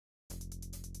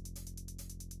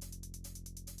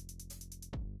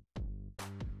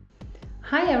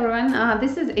Hi everyone,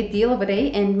 this is a deal of a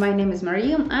day and my name is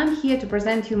Maria. I'm here to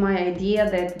present you my idea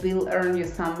that will earn you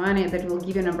some money, that will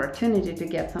give you an opportunity to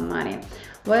get some money.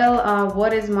 Well,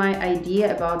 what is my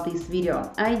idea about this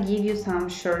video? I give you some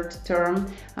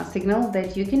short-term signal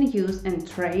that you can use and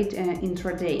trade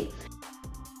intraday.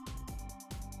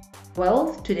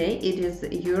 Well, today it is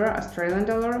Euro Australian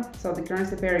dollar, so the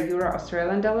currency pair Euro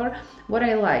Australian dollar. What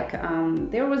I like,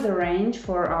 there was a range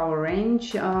for our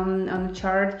range on the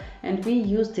chart, and we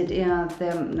used it.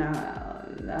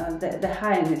 The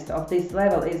highest of this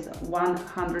level is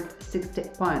 160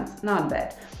 points, not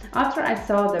bad. After I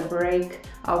saw the break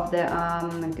of the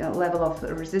level of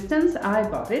resistance, I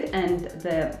bought it, and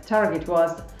the target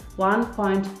was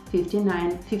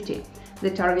 1.5950.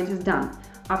 The target is done.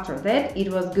 After that, it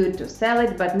was good to sell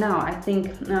it, but now I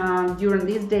think during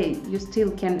this day you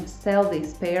still can sell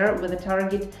this pair with a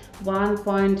target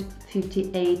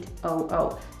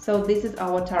 1.5800. So this is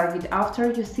our target.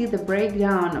 After you see the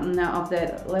breakdown of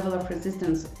the level of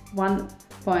resistance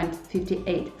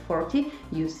 1.5840,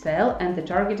 you sell, and the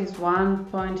target is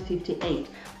 1.58.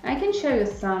 I can show you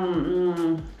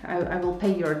some, I will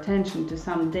pay your attention to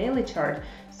some daily chart,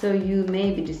 so you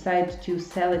maybe decide to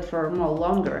sell it for more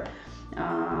longer.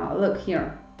 Look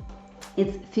here,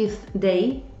 it's 5th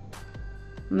day.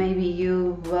 Maybe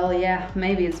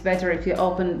maybe it's better if you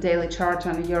open daily chart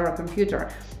on your computer.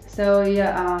 So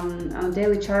on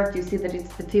daily chart you see that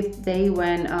it's the 5th day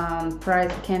when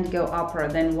price can't go upper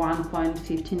than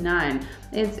 1.59.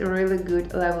 It's a really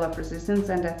good level of resistance,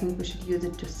 and I think we should use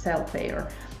it to sell pair.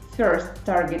 First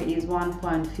target is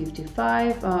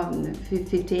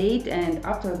 1.58, and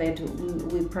after that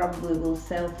we probably will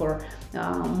sell for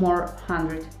more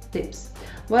 100 pips.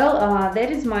 Well, that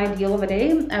is my deal of the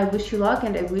day. I wish you luck,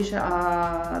 and I wish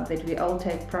that we all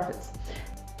take profits.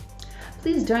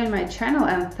 Please join my channel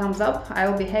and thumbs up. I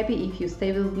will be happy if you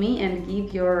stay with me and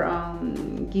give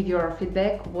your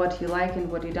feedback, what you like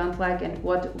and what you don't like, and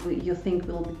what you think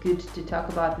will be good to talk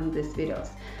about in these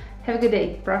videos. Have a good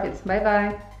day. Profits. Bye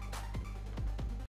bye.